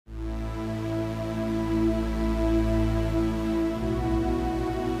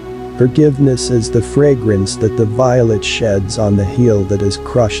Forgiveness is the fragrance that the violet sheds on the heel that has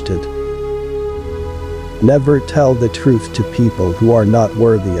crushed it. Never tell the truth to people who are not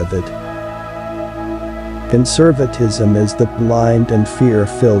worthy of it. Conservatism is the blind and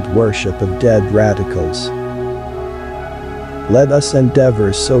fear-filled worship of dead radicals. Let us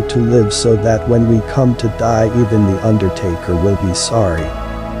endeavor so to live so that when we come to die even the undertaker will be sorry.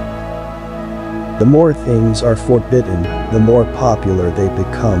 The more things are forbidden, the more popular they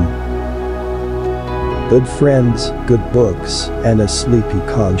become. Good friends, good books, and a sleepy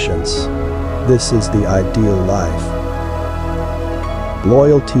conscience. This is the ideal life.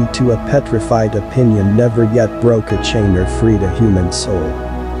 Loyalty to a petrified opinion never yet broke a chain or freed a human soul.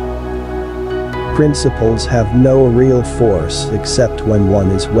 Principles have no real force except when one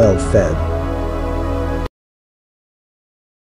is well fed.